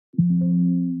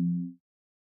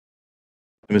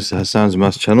Mr. Hassan's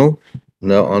Maths channel.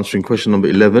 Now answering question number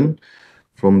 11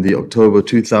 from the October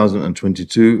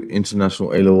 2022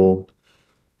 International A-Level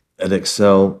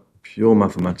Edexcel Pure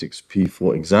Mathematics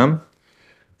P4 exam.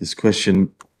 This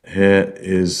question here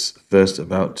is first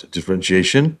about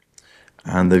differentiation,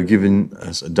 and they've given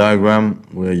us a diagram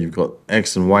where you've got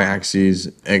x and y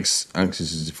axes. X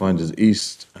axis is defined as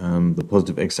east, the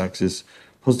positive x axis.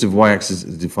 Positive y axis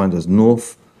is defined as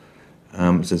north.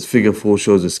 It says figure 4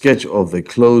 shows a sketch of a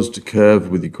closed curve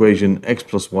with equation x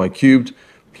plus y cubed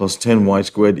plus 10y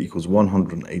squared equals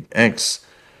 108x.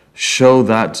 Show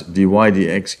that dy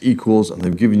dx equals, and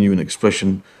they've given you an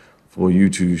expression for you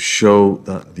to show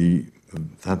that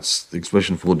that's the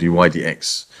expression for dy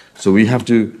dx. So we have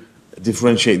to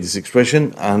differentiate this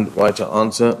expression and write our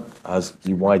answer as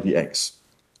dy dx.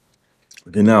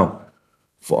 Okay, now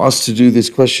for us to do this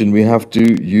question, we have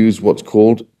to use what's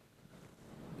called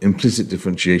implicit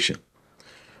differentiation,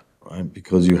 right?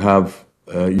 Because you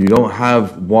don't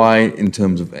have y in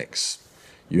terms of x.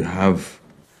 You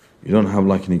don't have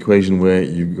like an equation where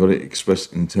you've got it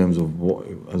expressed in terms of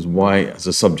y as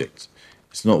a subject.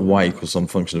 It's not y equals some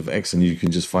function of x and you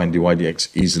can just find dy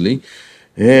dx easily.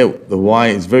 Here, the y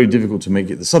is very difficult to make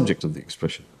it the subject of the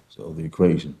expression, so the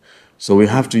equation. So we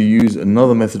have to use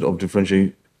another method of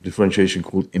differentiation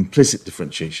called implicit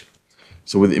differentiation.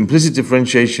 So with implicit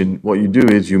differentiation, what you do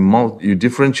is you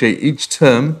differentiate each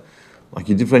term, like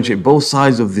you differentiate both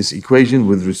sides of this equation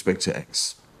with respect to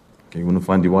x. Okay, you want to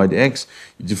find dy dx,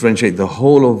 you differentiate the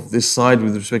whole of this side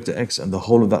with respect to x and the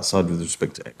whole of that side with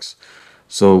respect to x.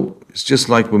 So it's just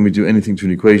like when we do anything to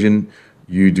an equation,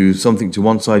 you do something to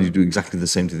one side, you do exactly the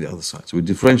same to the other side. So we're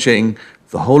differentiating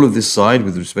the whole of this side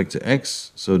with respect to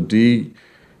x. So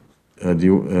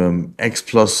x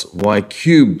plus y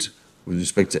cubed with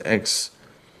respect to x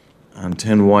and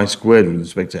 10y squared with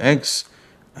respect to x,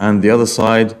 and the other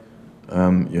side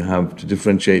you have to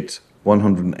differentiate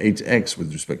 108x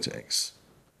with respect to x.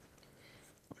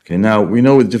 Okay, now we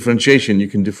know with differentiation you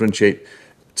can differentiate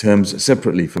terms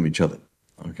separately from each other.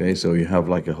 Okay, so you have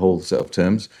like a whole set of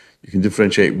terms. You can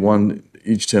differentiate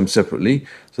each term separately.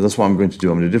 So that's what I'm going to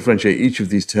do. I'm going to differentiate each of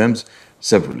these terms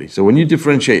separately. So when you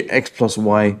differentiate x plus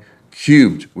y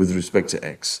cubed with respect to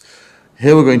x,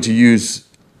 here we're going to use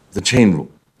the chain rule,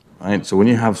 right? So when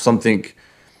you have something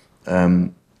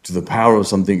to the power of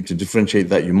something, to differentiate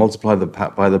that, you multiply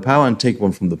by the power and take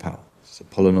one from the power. It's a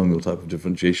polynomial type of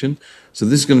differentiation. So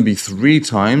this is going to be 3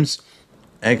 times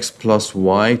x plus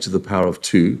y to the power of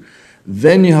 2.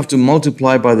 Then you have to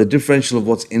multiply by the differential of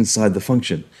what's inside the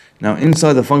function. Now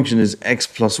inside the function is x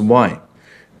plus y.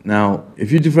 Now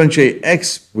if you differentiate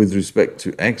x with respect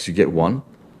to x, you get 1.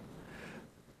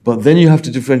 But then you have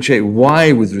to differentiate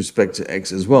y with respect to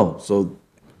x as well. So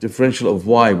differential of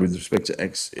y with respect to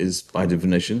x is, by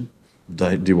definition,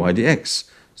 dy dx.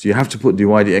 So you have to put dy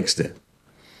dx there.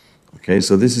 Okay,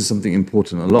 so this is something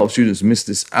important. A lot of students miss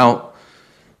this out.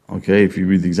 Okay, if you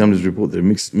read the examiner's report, they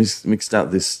missed out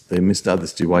this dy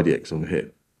dx over here.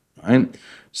 Right?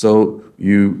 So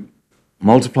you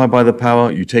multiply by the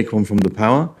power, you take one from the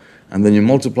power, and then you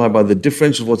multiply by the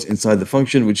differential of what's inside the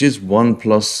function, which is 1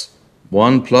 plus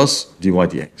dy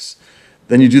dx.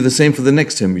 Then you do the same for the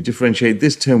next term. You differentiate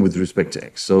this term with respect to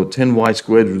x. So 10y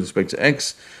squared with respect to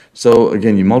x. So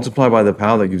again, you multiply by the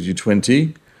power, that gives you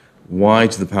 20, y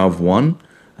to the power of 1.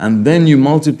 And then you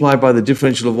multiply by the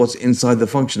differential of what's inside the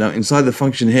function. Now, inside the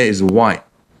function here is a y.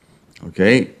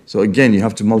 Okay, so again, you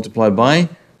have to multiply by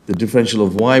the differential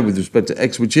of y with respect to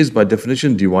x, which is, by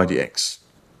definition, dy dx.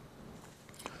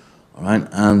 All right,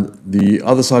 and the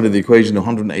other side of the equation,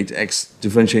 108x,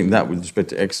 differentiating that with respect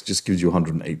to x just gives you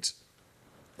 108.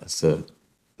 There's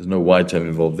no y term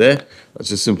involved there. That's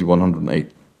just simply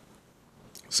 108.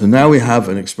 So now we have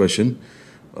an expression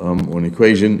or an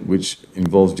equation which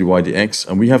involves dy dx,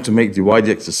 and we have to make dy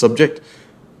dx the subject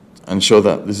and show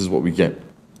that this is what we get.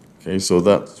 Okay, so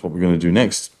that's what we're going to do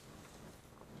next.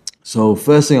 So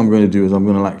first thing I'm going to do is I'm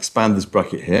going to expand this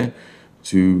bracket here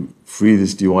to free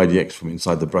this dy dx from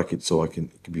inside the bracket, so it can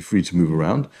be free to move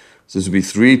around. So this will be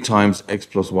 3 times x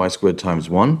plus y squared times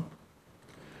 1.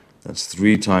 That's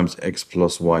 3 times x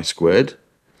plus y squared.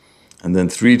 And then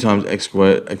 3 times x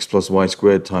plus y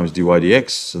squared times dy dx.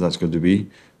 So that's going to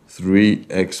be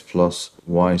 3x plus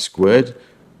y squared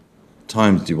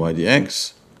times dy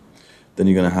dx. Then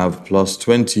you're going to have plus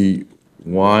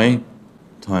 20y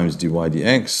times dy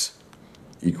dx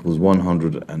equals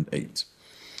 108.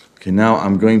 Okay, now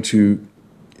I'm going to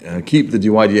keep the dy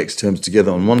dx terms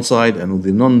together on one side, and all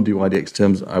the non-dy dx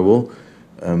terms I will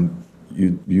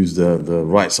use the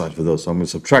right side for those. So I'm going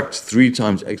to subtract 3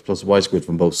 times x plus y squared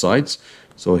from both sides.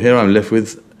 So here I'm left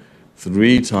with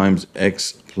 3 times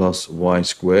x plus y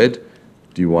squared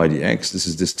dy dx. This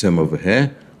is this term over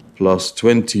here, plus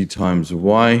 20 times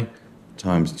y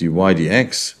times dy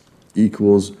dx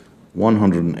equals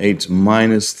 108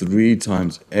 minus 3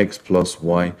 times x plus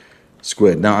y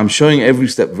squared. Now, I'm showing every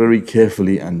step very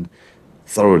carefully and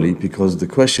thoroughly because the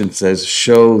question says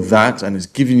show that, and it's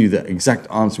giving you the exact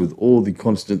answer with all the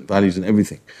constant values and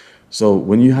everything. So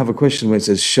when you have a question where it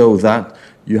says show that,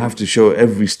 you have to show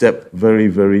every step very,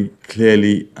 very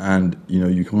clearly, and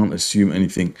you can't assume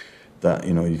anything. That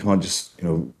you can't just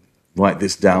write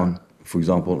this down, for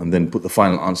example, and then put the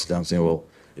final answer down saying, well,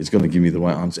 it's going to give me the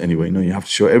right answer anyway. No, you have to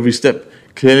show every step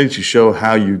clearly to show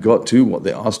how you got to what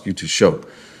they ask you to show.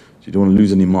 So you don't want to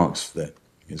lose any marks there.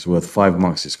 It's worth 5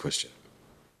 marks, this question.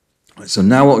 Right, so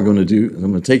now what we're going to do is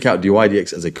I'm going to take out dy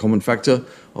dx as a common factor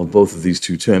of both of these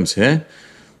two terms here,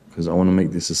 because I want to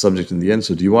make this a subject in the end.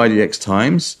 So dy dx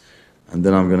times, and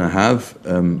then I'm going to have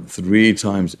 3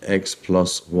 times x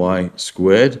plus y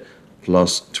squared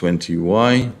plus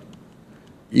 20y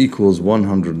equals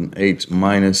 108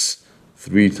 minus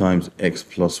 3 times x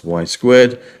plus y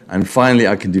squared. And finally,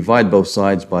 I can divide both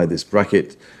sides by this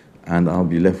bracket, and I'll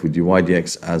be left with dy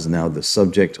dx as now the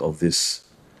subject of this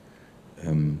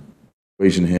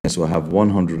equation here. So I have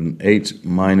 108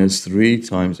 minus 3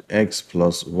 times x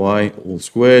plus y all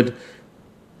squared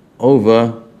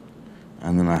over,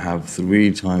 and then I have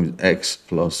 3 times x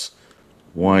plus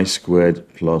y squared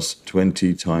plus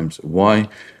 20 times y.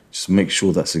 Just make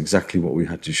sure that's exactly what we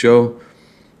had to show.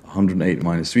 108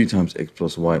 minus 3 times x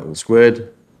plus y all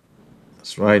squared.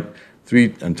 That's right.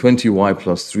 3 and 20y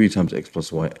plus 3 times x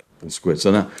plus y all squared.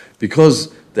 So now,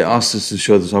 because they asked us to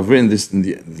show this, I've written this in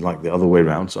the other way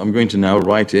around. So I'm going to now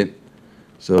write it.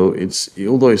 So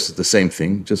although it's the same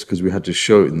thing, just because we had to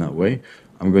show it in that way,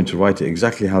 I'm going to write it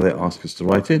exactly how they ask us to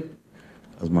write it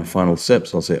as my final step.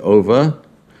 So I'll say over,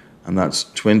 and that's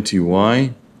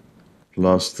 20y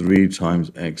plus 3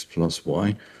 times x plus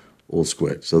y all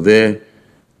squared. So there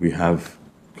we have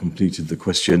completed the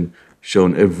question,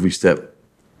 shown every step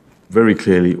very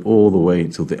clearly all the way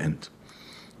till the end.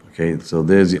 Okay, so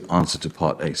there's the answer to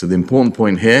part A. So the important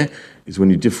point here is when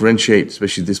you differentiate,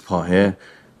 especially this part here,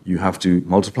 you have to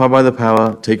multiply by the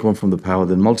power, take 1 from the power,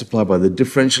 then multiply by the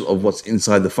differential of what's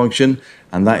inside the function,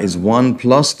 and that is 1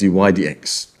 plus dy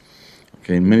dx.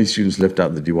 Okay, many students left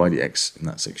out the dy dx in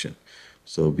that section,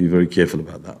 so be very careful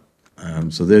about that.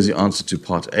 So there's the answer to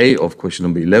part A of question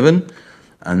number 11,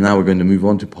 and now we're going to move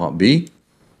on to part B.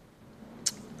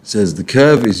 It says the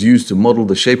curve is used to model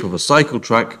the shape of a cycle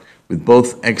track with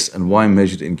both x and y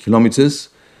measured in kilometers.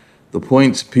 The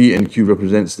points P and Q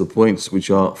represents the points which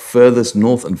are furthest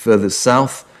north and furthest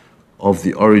south of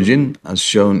the origin, as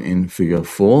shown in figure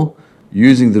 4.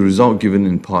 Using the result given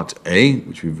in part A,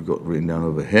 which we've got written down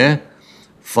over here,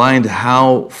 find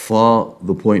how far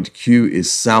the point Q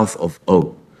is south of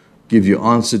O. Give your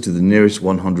answer to the nearest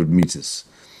 100 meters.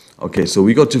 Okay, so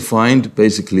we got to find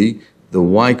basically the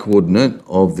y coordinate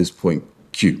of this point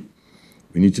Q.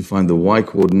 We need to find the y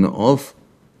coordinate of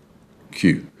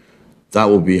Q. That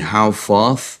will be how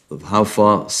far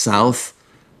south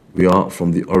we are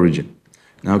from the origin.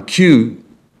 Now Q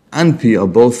and P are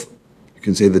both, you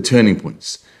can say, the turning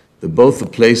points. They're both the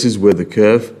places where the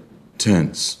curve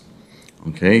turns.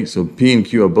 Okay, so P and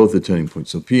Q are both the turning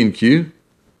points. So P and Q,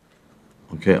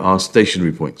 okay, are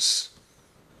stationary points.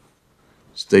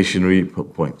 Stationary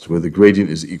points where the gradient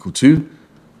is equal to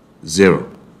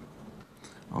 0.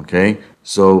 Okay,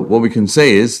 so what we can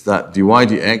say is that dy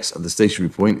dx at the stationary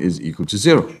point is equal to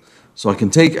 0. So I can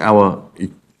take our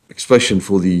expression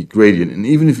for the gradient, and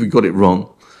even if we got it wrong,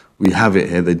 we have it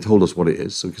here. They told us what it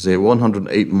is. So we can say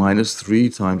 108 minus 3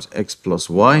 times x plus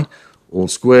y all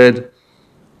squared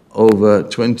over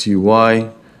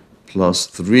 20y plus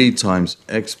 3 times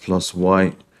x plus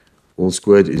y all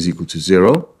squared is equal to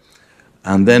 0.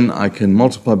 And then I can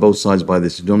multiply both sides by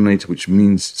this denominator, which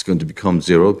means it's going to become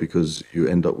 0 because you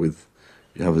end up with,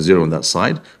 you have a 0 on that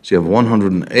side. So you have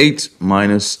 108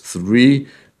 minus 3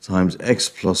 times x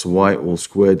plus y all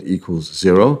squared equals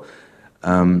 0.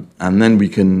 And then we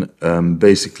can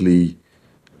basically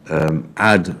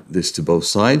add this to both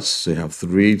sides. So you have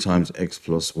 3 times x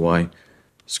plus y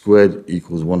squared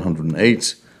equals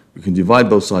 108. We can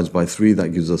divide both sides by 3. That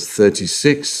gives us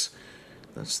 36.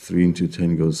 That's 3 into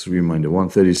 10 goes 3 minus 1.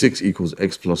 36 equals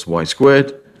x plus y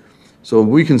squared. So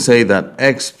we can say that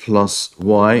x plus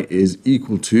y is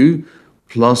equal to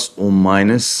plus or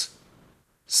minus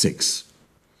 6.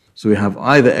 So we have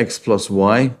either x plus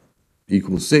y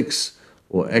equals 6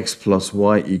 or x plus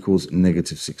y equals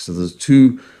negative 6. So there's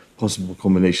two possible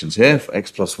combinations here for x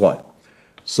plus y.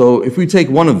 So if we take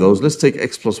one of those, let's take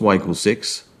x plus y equals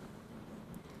 6.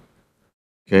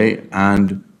 okay,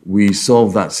 and we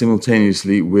solve that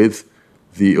simultaneously with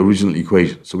the original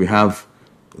equation. So we have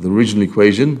the original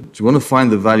equation. So we want to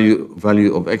find the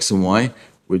value of x and y,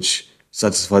 which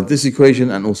satisfies this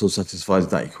equation and also satisfies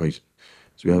that equation.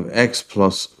 So we have x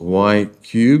plus y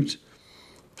cubed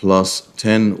plus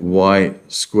 10y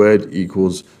squared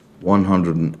equals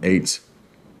 108x.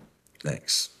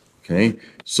 Okay,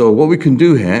 so what we can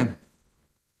do here,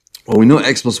 well, we know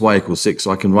x plus y equals 6,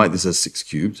 so I can write this as 6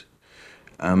 cubed.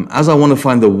 As I want to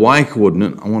find the y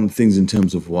coordinate, I want things in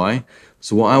terms of y.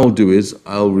 So what I will do is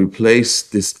I'll replace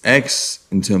this x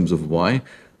in terms of y.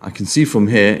 I can see from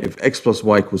here, if x plus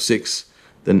y equals 6,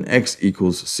 then x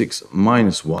equals 6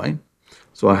 minus y.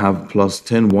 So I have plus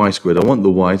 10y squared. I want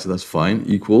the y, so that's fine,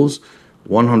 equals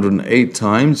 108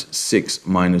 times 6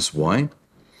 minus y.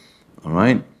 All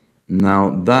right. Now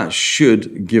that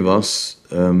should give us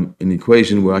an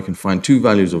equation where I can find two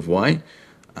values of y,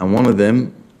 and one of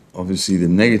them, obviously the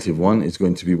negative one, is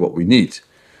going to be what we need,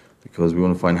 because we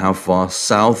want to find how far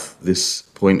south this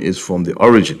point is from the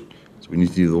origin. So we need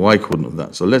to do the y coordinate of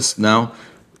that. So let's now,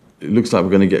 it looks like we're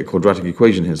going to get a quadratic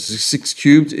equation here. So 6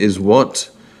 cubed is what?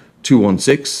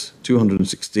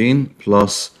 216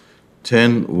 plus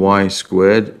 10y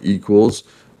squared equals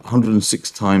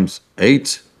 106 times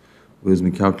 8. Where's my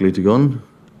calculator gone?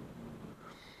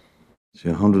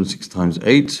 So 106 times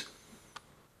 8.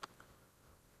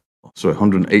 Sorry,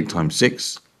 108 times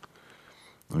 6.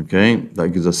 Okay, that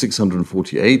gives us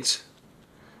 648.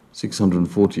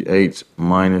 648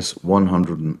 minus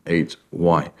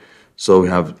 108y. So we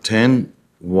have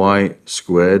 10y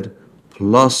squared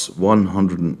plus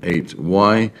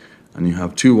 108y, and you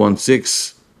have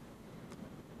 216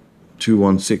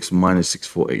 minus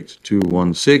 648.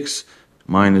 216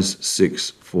 minus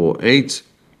 648.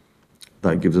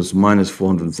 That gives us minus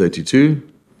 432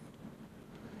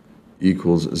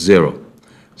 equals 0.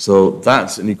 So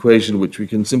that's an equation which we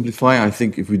can simplify. I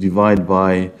think if we divide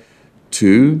by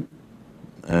 2,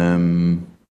 that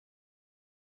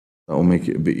will make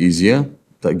it a bit easier.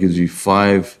 That gives you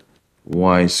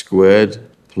 5y squared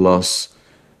plus,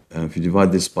 if you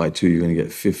divide this by 2, you're going to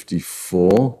get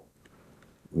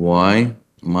 54y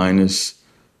minus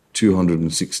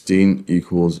 216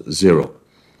 equals 0.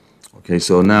 Okay,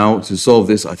 so now to solve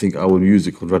this, I think I will use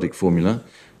the quadratic formula.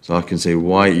 So I can say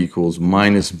y equals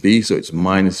minus b, so it's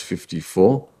minus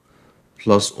 54,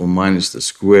 plus or minus the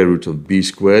square root of b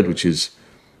squared, which is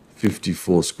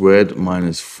 54 squared,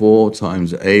 minus 4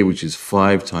 times a, which is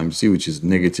 5 times c, which is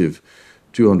negative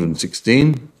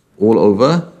 216, all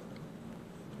over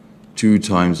 2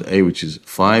 times a, which is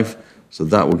 5. So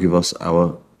that will give us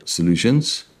our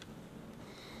solutions.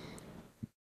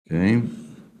 Okay,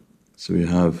 so we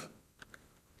have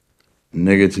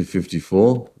negative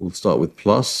 54, we'll start with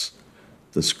plus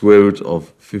the square root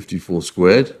of 54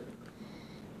 squared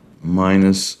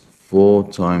minus 4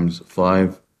 times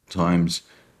 5 times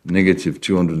negative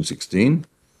 216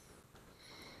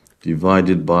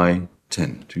 divided by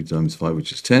 10. 2 times 5,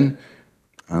 which is 10.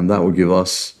 And that will give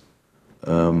us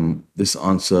this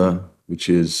answer, which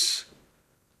is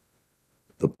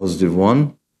the positive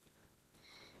one,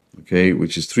 okay,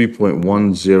 which is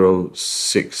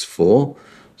 3.1064.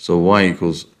 So y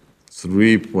equals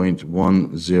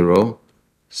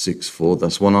 3.1064.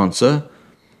 That's one answer.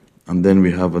 And then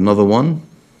we have another one,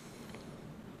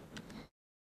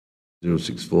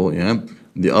 0.64, yeah.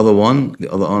 The other one,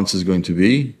 the other answer is going to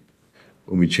be,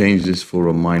 when we change this for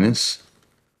a minus,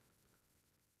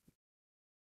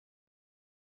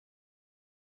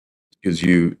 gives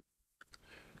you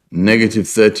negative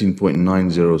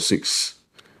 13.906.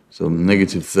 So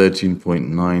negative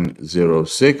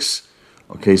 13.906.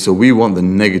 Okay, so we want the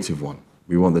negative one.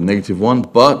 We want the negative one,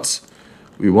 but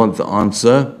we want the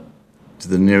answer to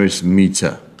the nearest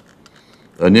meter,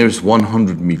 nearest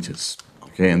 100 meters.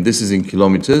 Okay, and this is in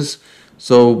kilometers.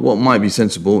 So what might be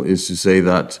sensible is to say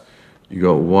that you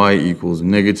got y equals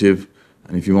negative,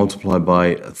 and if you multiply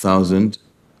by 1,000,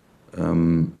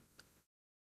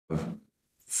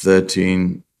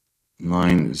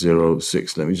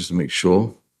 13.906. Let me just make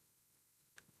sure.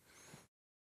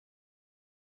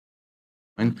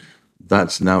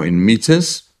 That's now in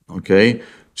meters, okay,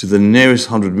 to the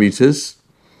nearest 100 meters,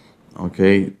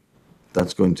 okay,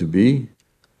 that's going to be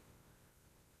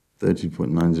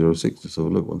 13.906. Let's have a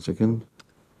look, 1 second.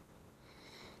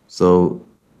 So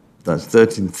that's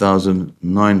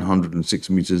 13,906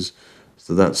 meters,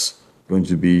 so that's going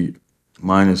to be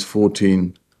minus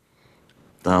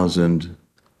 14,000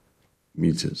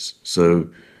 meters. So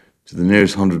to the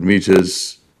nearest 100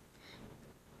 meters,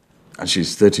 actually,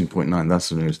 it's 13.9. That's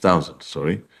the nearest 1,000,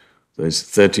 sorry. So it's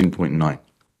 13.9.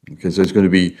 Okay, so it's going to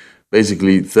be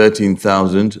basically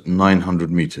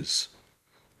 13,900 meters.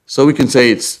 So we can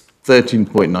say it's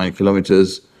 13.9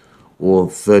 kilometers or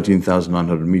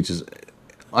 13,900 meters.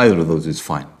 Either of those is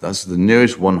fine. That's the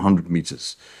nearest 100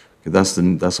 meters. Okay, that's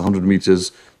 100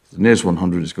 meters. The nearest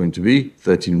 100 is going to be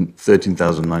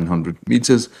 13,900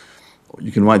 meters.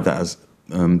 You can write that as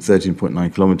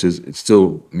 13.9 kilometers. It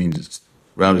still means it's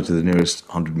rounded to the nearest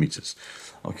 100 meters.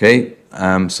 Okay,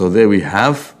 so there we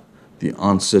have the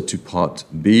answer to part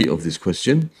B of this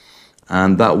question.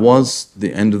 And that was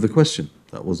the end of the question.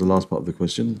 That was the last part of the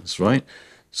question. That's right.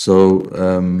 So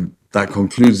that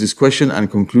concludes this question and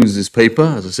concludes this paper.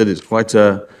 As I said, it's quite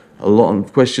a lot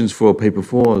of questions for paper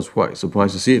 4. I was quite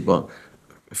surprised to see it, but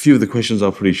a few of the questions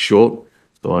are pretty short.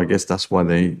 So I guess that's why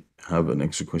they have an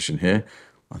extra question here.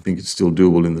 I think it's still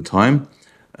doable in the time.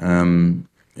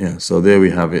 Yeah, so there we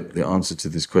have it, the answer to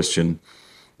this question.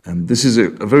 And this is a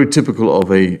very typical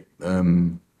of a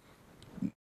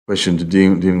question to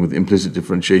dealing with implicit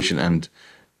differentiation and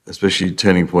especially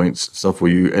turning points, stuff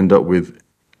where you end up with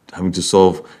having to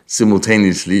solve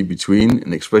simultaneously between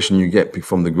an expression you get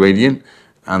from the gradient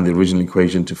and the original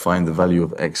equation to find the value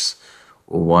of x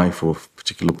or y for a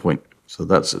particular point. So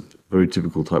that's a very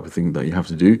typical type of thing that you have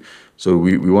to do. So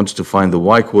we wanted to find the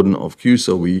y coordinate of q,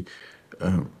 so we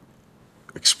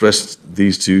expressed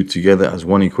these two together as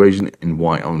one equation in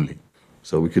y only.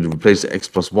 So we could replace the x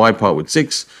plus y part with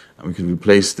 6, and we could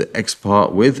replace the x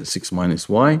part with 6 minus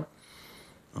y.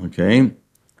 Okay,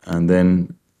 and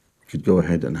then we could go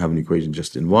ahead and have an equation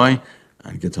just in y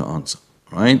and get our answer,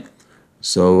 right?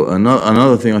 So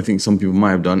another thing I think some people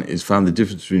might have done is found the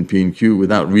difference between p and q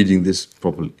without reading this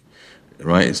properly,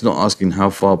 right? It's not asking how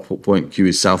far point q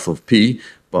is south of p,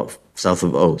 but south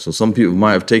of o. So some people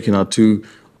might have taken our two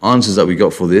answers that we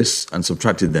got for this and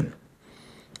subtracted them.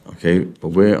 Okay, but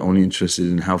we're only interested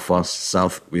in how far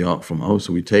south we are from O,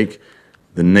 so we take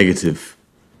the negative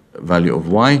value of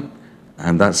y,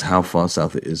 and that's how far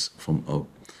south it is from O.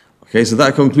 Okay, so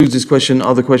that concludes this question.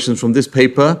 Other questions from this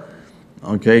paper,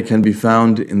 okay, can be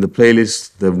found in the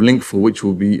playlist, the link for which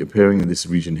will be appearing in this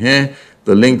region here.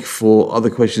 The link for other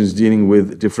questions dealing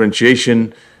with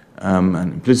differentiation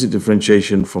and implicit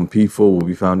differentiation from P4 will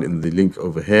be found in the link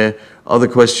over here. Other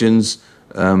questions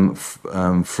well,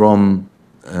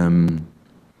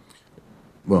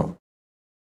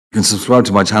 you can subscribe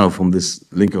to my channel from this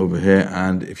link over here,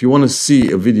 and if you want to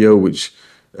see a video which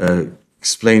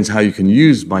explains how you can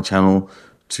use my channel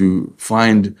to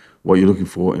find what you're looking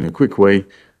for in a quick way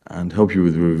and help you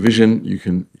with revision, you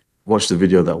can watch the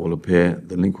video that will appear.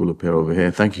 The link will appear over here.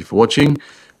 Thank you for watching,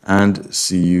 and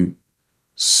see you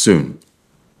soon.